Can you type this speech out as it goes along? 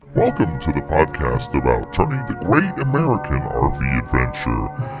Welcome to the podcast about turning the great American RV adventure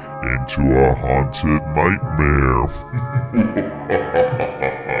into a haunted nightmare.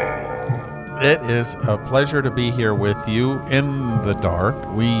 It is a pleasure to be here with you in the dark.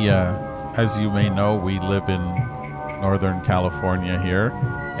 We, as you may know, we live in Northern California here.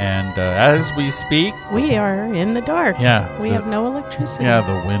 And as we speak... We are in the dark. Yeah. We have no electricity. Yeah,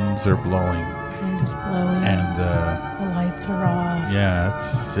 the winds are blowing. Wind is blowing. And the lights are off. Yeah,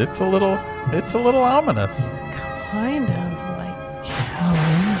 it's a little ominous. Kind of like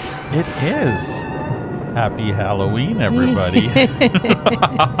Halloween. It is. Happy Halloween, everybody.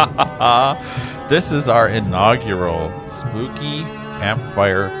 This is our inaugural Spooky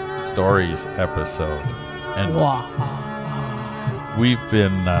Campfire Stories episode. And we've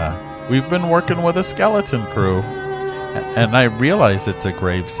been working with a skeleton crew. And I realize it's a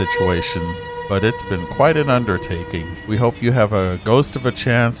grave situation, but it's been quite an undertaking. We hope you have a ghost of a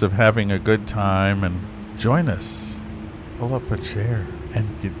chance of having a good time and join us. Pull up a chair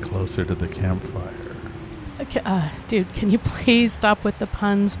and get closer to the campfire. Dude, can you please stop with the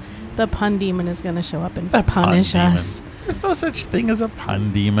puns? The pun demon is going to show up and punish us. There's no such thing as a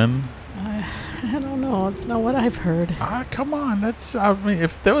pun demon. I don't know. It's not what I've heard. Come on.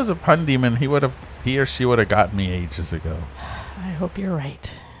 If there was a pun demon, he or she would have gotten me ages ago. I hope you're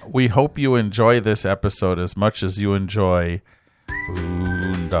right. We hope you enjoy this episode as much as you enjoy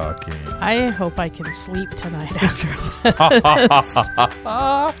boondocking. I hope I can sleep tonight after this.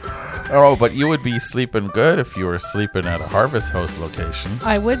 Oh, but you would be sleeping good if you were sleeping at a Harvest Host location.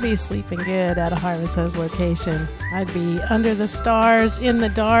 I would be sleeping good at a Harvest Host location. I'd be under the stars, in the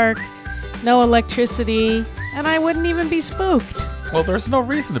dark, no electricity, and I wouldn't even be spooked. Well, there's no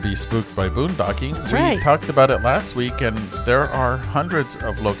reason to be spooked by boondocking. That's right. We talked about it last week, and there are hundreds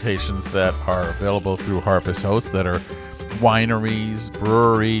of locations that are available through Harvest Host that are wineries,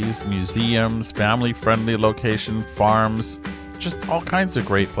 breweries, museums, family-friendly location, farms, just all kinds of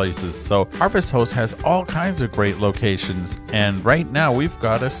great places. So Harvest Host has all kinds of great locations, and right now we've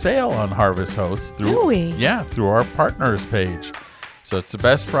got a sale on Harvest Host Do we? Yeah, through our partners page. So it's the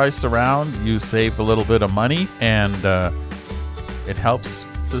best price around. You save a little bit of money, and it helps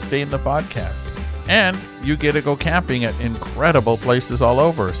sustain the podcast. And you get to go camping at incredible places all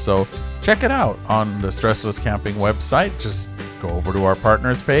over. So check it out on the Stressless Camping website. Just go over to our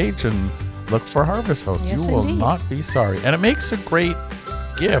partners page and look for Harvest Host. Yes, you will indeed. not be sorry. And it makes a great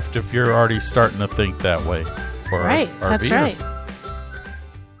gift if you're already starting to think that way. For Right, that's beer. right.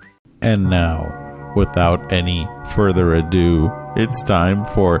 And now, without any further ado, it's time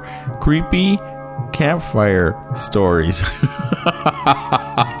for Creepy Campfire Stories.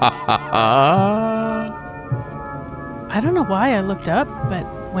 I don't know why I looked up, but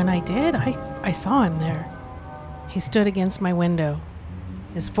when I did, I saw him there. He stood against my window.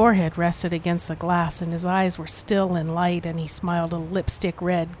 His forehead rested against the glass, and his eyes were still and light, and he smiled a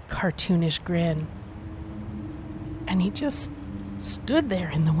lipstick-red, cartoonish grin. And he just stood there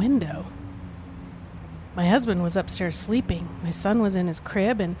in the window. My husband was upstairs sleeping. My son was in his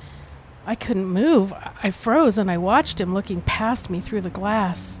crib, and I couldn't move. I froze, and I watched him looking past me through the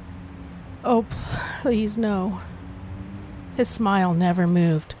glass. Oh, please, no. His smile never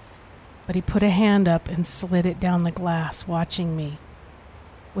moved, but he put a hand up and slid it down the glass, watching me,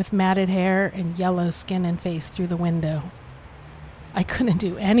 with matted hair and yellow skin and face through the window. I couldn't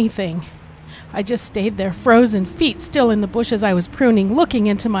do anything. I just stayed there, frozen, feet still in the bushes I was pruning, looking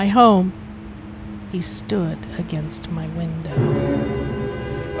into my home. He stood against my window.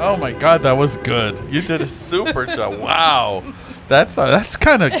 Oh my God, that was good. You did a super job. Wow. That's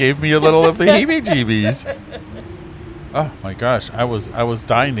kind of gave me a little of the heebie-jeebies. Oh my gosh, I was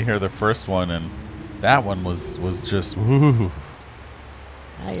dying to hear the first one, and that one was just woo.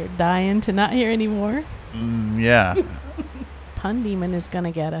 Now you're dying to not hear anymore. Yeah. Pun Demon is going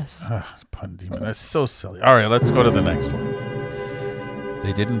to get us. Pun Demon, that's so silly. All right, let's go to the next one.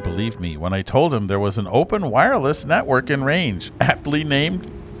 They didn't believe me when I told them there was an open wireless network in range, aptly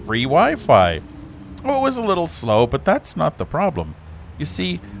named Free Wi-Fi. Oh, it was a little slow, but that's not the problem. You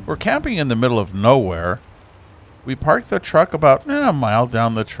see, we're camping in the middle of nowhere. We parked the truck about a mile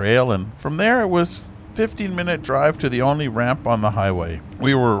down the trail, and from there it was 15-minute drive to the only ramp on the highway.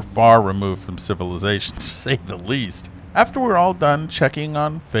 We were far removed from civilization, to say the least. After we were all done checking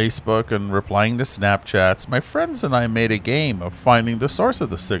on Facebook and replying to Snapchats, my friends and I made a game of finding the source of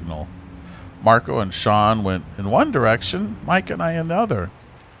the signal. Marco and Sean went in one direction, Mike and I in the other.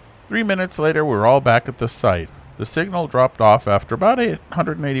 3 minutes later, we were all back at the site. The signal dropped off after about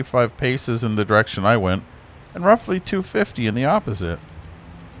 885 paces in the direction I went, and roughly 250 in the opposite.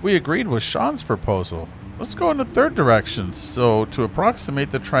 We agreed with Sean's proposal. let's go in the third direction, so to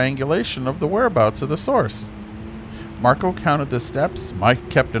approximate the triangulation of the whereabouts of the source. Marco counted the steps, Mike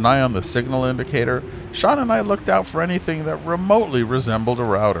kept an eye on the signal indicator, Sean and I looked out for anything that remotely resembled a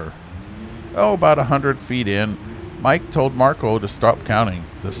router. About 100 feet in, Mike told Marco to stop counting.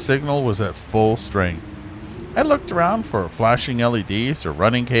 The signal was at full strength. I looked around for flashing LEDs or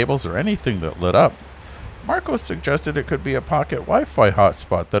running cables or anything that lit up. Marco suggested it could be a pocket Wi-Fi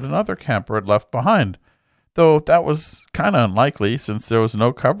hotspot that another camper had left behind, though that was kind of unlikely since there was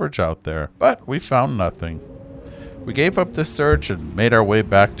no coverage out there. But we found nothing. We gave up the search and made our way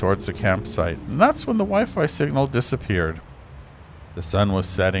back towards the campsite, and that's when the Wi-Fi signal disappeared. The sun was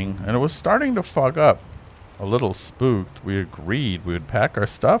setting, and it was starting to fog up. A little spooked, we agreed we would pack our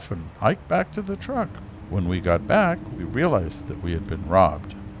stuff and hike back to the truck. When we got back, we realized that we had been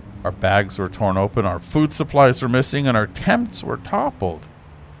robbed. Our bags were torn open, our food supplies were missing, and our tents were toppled.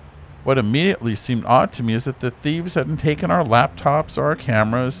 What immediately seemed odd to me is that the thieves hadn't taken our laptops or our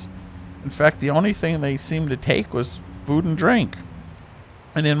cameras. In fact, the only thing they seemed to take was food and drink.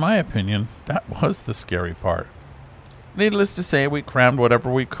 And in my opinion, that was the scary part. Needless to say, we crammed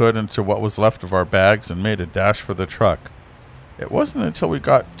whatever we could into what was left of our bags and made a dash for the truck. It wasn't until we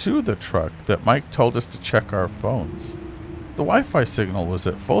got to the truck that Mike told us to check our phones. The Wi-Fi signal was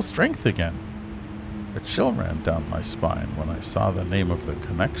at full strength again. A chill ran down my spine when I saw the name of the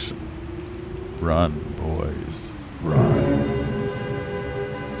connection. Run, boys, run.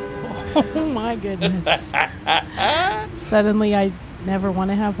 Oh my goodness. Suddenly I never want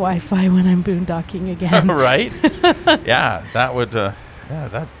to have Wi-Fi when I'm boondocking again. Right? Yeah, that would,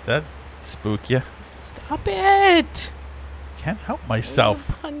 that'd spook you. Stop it. Can't help myself.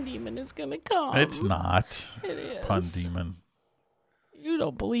 The pun demon is going to come. It's not. It is. Pun demon. You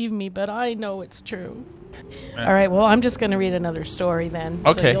don't believe me, but I know it's true. All right, well, I'm just going to read another story then,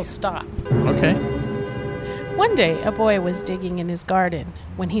 so Okay. you'll stop. Okay. One day, a boy was digging in his garden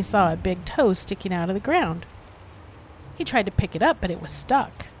when he saw a big toe sticking out of the ground. He tried to pick it up, but it was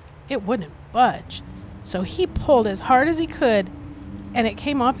stuck. It wouldn't budge. So he pulled as hard as he could, and it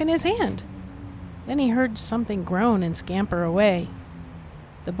came off in his hand. Then he heard something groan and scamper away.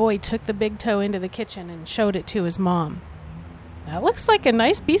 The boy took the big toe into the kitchen and showed it to his mom. "That looks like a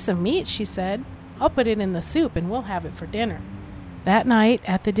nice piece of meat," she said. "I'll put it in the soup and we'll have it for dinner." That night,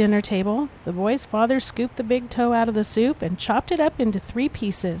 at the dinner table, the boy's father scooped the big toe out of the soup and chopped it up into 3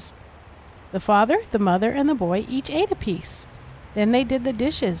 pieces. The father, the mother, and the boy each ate a piece. Then they did the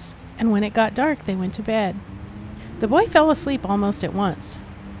dishes, and when it got dark, they went to bed. The boy fell asleep almost at once,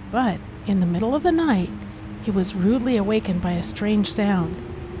 but in the middle of the night, he was rudely awakened by a strange sound.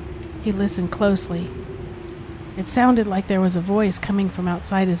 He listened closely. It sounded like there was a voice coming from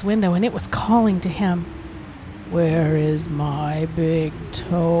outside his window, and it was calling to him. "Where is my big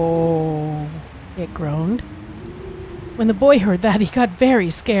toe?" it groaned. When the boy heard that, he got very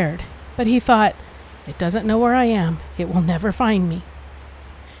scared, but he thought, "It doesn't know where I am. It will never find me."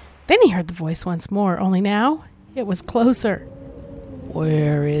 Then he heard the voice once more, only now it was closer.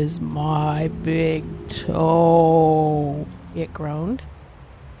 "Where is my big toe?" it groaned.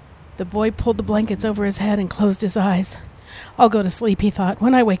 The boy pulled the blankets over his head and closed his eyes. "I'll go to sleep," he thought.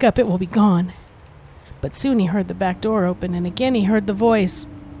 "When I wake up, it will be gone." But soon he heard the back door open, and again he heard the voice.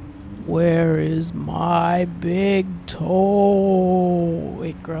 "Where is my big toe?"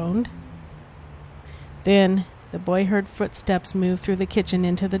 it groaned. Then the boy heard footsteps move through the kitchen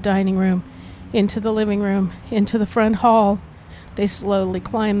into the dining room, into the living room, into the front hall. They slowly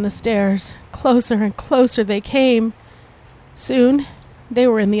climbed the stairs. Closer and closer they came. Soon they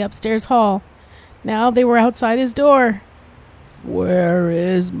were in the upstairs hall. Now they were outside his door. "Where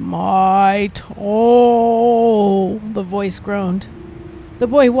is my toe?" the voice groaned. The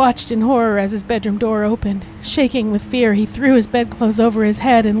boy watched in horror as his bedroom door opened. Shaking with fear, he threw his bedclothes over his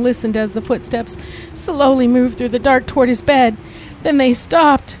head and listened as the footsteps slowly moved through the dark toward his bed. Then they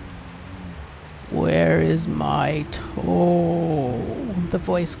stopped. "Where is my toe?" the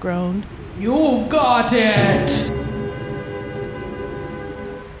voice groaned. "You've got it!"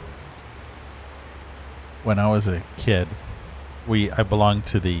 When I was a kid, I belonged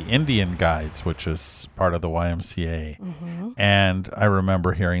to the Indian Guides, which is part of the YMCA. Mm-hmm. And I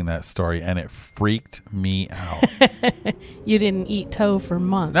remember hearing that story, and it freaked me out. You didn't eat toe for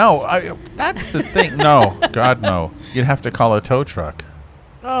months. No, that's the thing. No, God, no. You'd have to call a tow truck.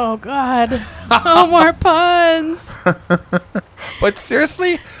 Oh, God. No more puns. But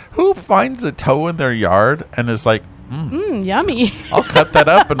seriously, who finds a toe in their yard and is like, Yummy. I'll cut that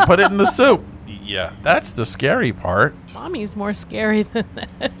up and put it in the soup? Yeah, that's the scary part. Mommy's more scary than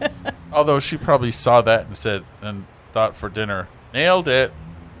that. Although she probably saw that and thought for dinner, nailed it.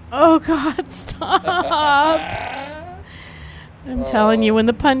 Oh, God, stop. I'm telling you, when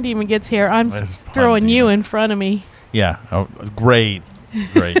the pun demon gets here, I'm This pun throwing you demon. in front of me. Yeah. Oh, great.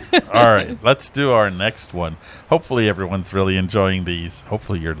 Great. All right. Let's do our next one. Hopefully everyone's really enjoying these.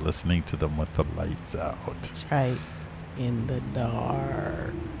 Hopefully you're listening to them with the lights out. That's right. In the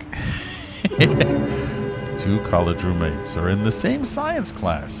dark. Two college roommates are in the same science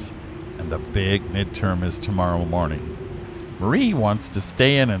class, and the big midterm is tomorrow morning. Marie wants to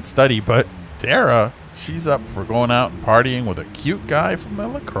stay in and study, but Tara, she's up for going out and partying with a cute guy from the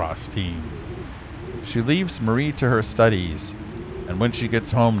lacrosse team. She leaves Marie to her studies, and when she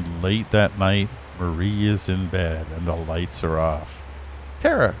gets home late that night, Marie is in bed and the lights are off.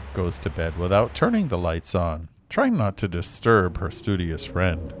 Tara goes to bed without turning the lights on, trying not to disturb her studious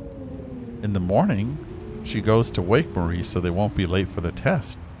friend. In the morning, she goes to wake Marie so they won't be late for the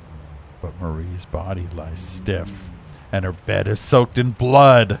test. But Marie's body lies stiff, and her bed is soaked in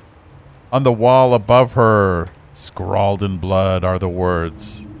blood. On the wall above her, scrawled in blood, are the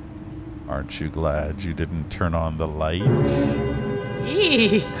words, "Aren't you glad you didn't turn on the lights?"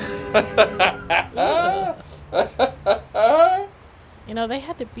 Eee. You know, they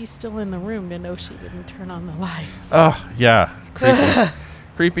had to be still in the room to know she didn't turn on the lights. Oh, yeah.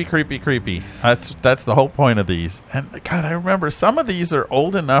 Creepy. Creepy. That's the whole point of these. And, God, I remember some of these are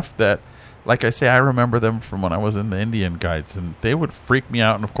old enough that, like I say, I remember them from when I was in the Indian Guides, and they would freak me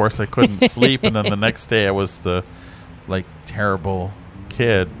out, and, of course, I couldn't sleep, and then the next day I was the, terrible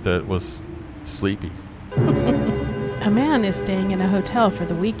kid that was sleepy. A man is staying in a hotel for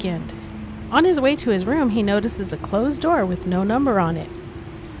the weekend. On his way to his room, he notices a closed door with no number on it.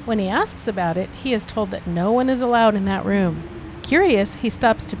 When he asks about it, he is told that no one is allowed in that room. Curious, he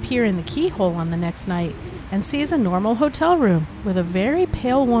stops to peer in the keyhole on the next night and sees a normal hotel room with a very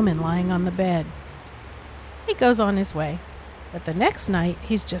pale woman lying on the bed. He goes on his way, but the next night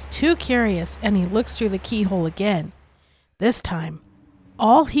he's just too curious and he looks through the keyhole again. This time,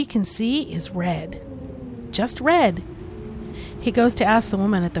 all he can see is red. Just red. He goes to ask the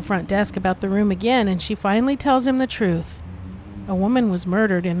woman at the front desk about the room again, and she finally tells him the truth. A woman was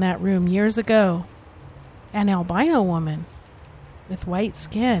murdered in that room years ago. An albino woman with white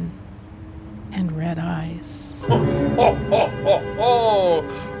skin and red eyes.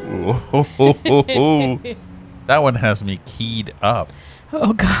 That one has me keyed up.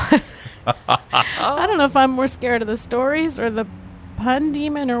 Oh, God. I don't know if I'm more scared of the stories or the pun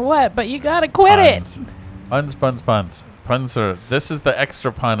demon or what, but you gotta quit it. Puns. Puns are... This is the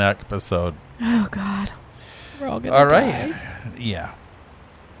extra pun episode. Oh, God. We're all gonna All die. right. Yeah.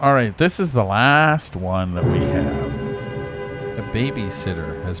 All right. This is the last one that we have. A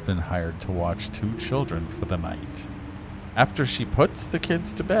babysitter has been hired to watch two children for the night. After she puts the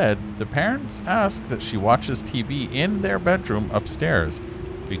kids to bed, the parents ask that she watches TV in their bedroom upstairs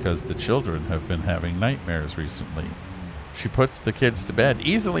because the children have been having nightmares recently. She puts the kids to bed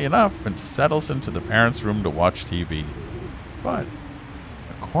easily enough and settles into the parents' room to watch TV. But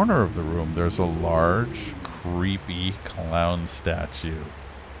in the corner of the room, there's a large, creepy clown statue,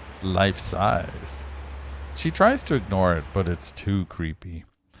 life-sized. She tries to ignore it, but it's too creepy.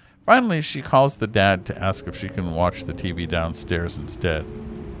 Finally, she calls the dad to ask if she can watch the TV downstairs instead.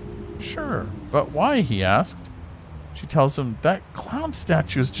 Sure, but why, he asked. She tells him, that clown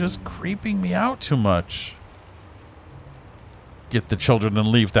statue is just creeping me out too much. Get the children and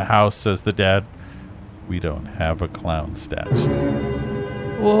leave the house, says the dad. We don't have a clown statue.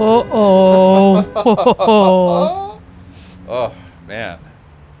 Whoa. Oh, man.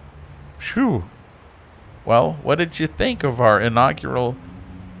 Phew. Well, what did you think of our inaugural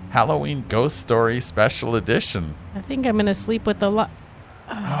Halloween Ghost Story Special Edition? I think I'm going to sleep with the light.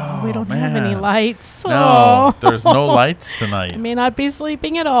 We don't have any man. lights. No, Oh. there's no lights I tonight. may not be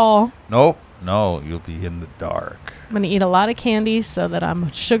sleeping at all. Nope. No, you'll be in the dark. I'm going to eat a lot of candy so that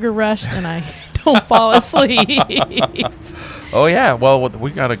I'm sugar rushed and I don't fall asleep. Oh, yeah. Well,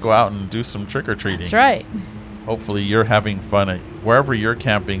 we got to go out and do some trick-or-treating. That's right. Hopefully you're having fun at wherever you're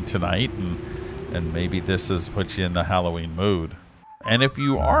camping tonight, and maybe this has put you in the Halloween mood. And if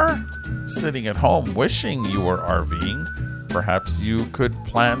you are sitting at home wishing you were RVing, perhaps you could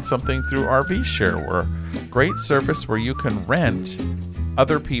plan something through RV Share, or great service where you can rent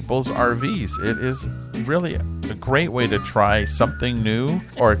other people's RVs. It is really a great way to try something new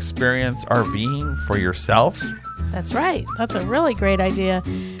or experience RVing for yourself. That's right. That's a really great idea.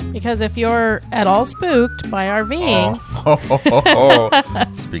 Because if you're at all spooked by RVing,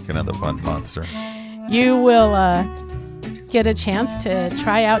 Speaking of the fun monster. you will get a chance to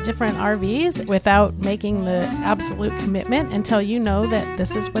try out different RVs without making the absolute commitment until you know that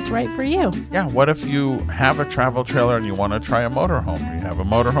this is what's right for you. Yeah, what if you have a travel trailer and you want to try a motorhome? Or you have a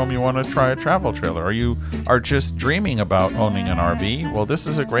motorhome, you want to try a travel trailer, or you are just dreaming about owning an RV? Well, this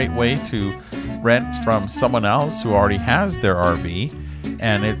is a great way to rent from someone else who already has their RV.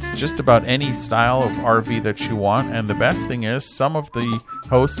 And it's just about any style of RV that you want. And the best thing is, some of the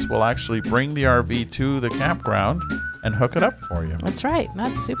hosts will actually bring the RV to the campground and hook it up for you. That's right.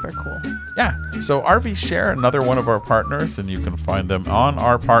 That's super cool. Yeah. So RV Share, another one of our partners, and you can find them on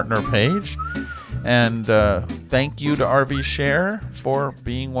our partner page. And thank you to RV Share for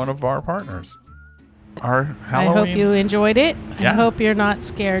being one of our partners. Our Halloween. I hope you enjoyed it. Yeah. I hope you're not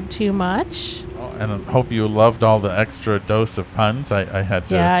scared too much. And I hope you loved all the extra dose of puns. I had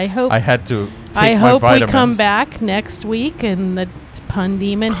to. Yeah, I hope. I had to take I my hope vitamins. we come back next week and the pun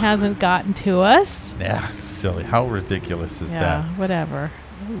demon hasn't gotten to us. Yeah, silly. How ridiculous is Yeah, that? whatever.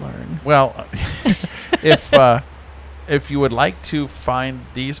 We'll learn. Well, if you would like to find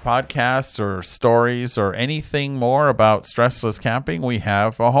these podcasts or stories or anything more about stressless camping, we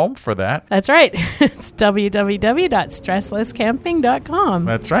have a home for that. That's right. It's www.stresslesscamping.com.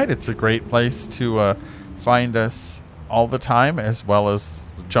 That's right. It's a great place to find us all the time, as well as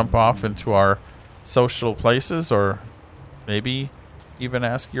jump off into our social places, or maybe even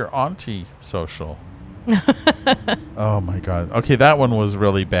ask your auntie social. Oh, my God. Okay, that one was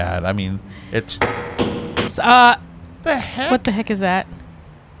really bad. I mean, it's... The heck? What the heck is that?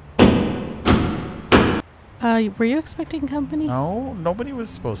 Were you expecting company? No, nobody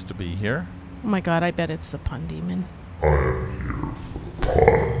was supposed to be here. Oh my God, I bet it's the pun demon. I am here for the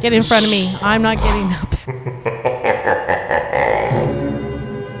pun. Get in front of me. I'm not getting up there.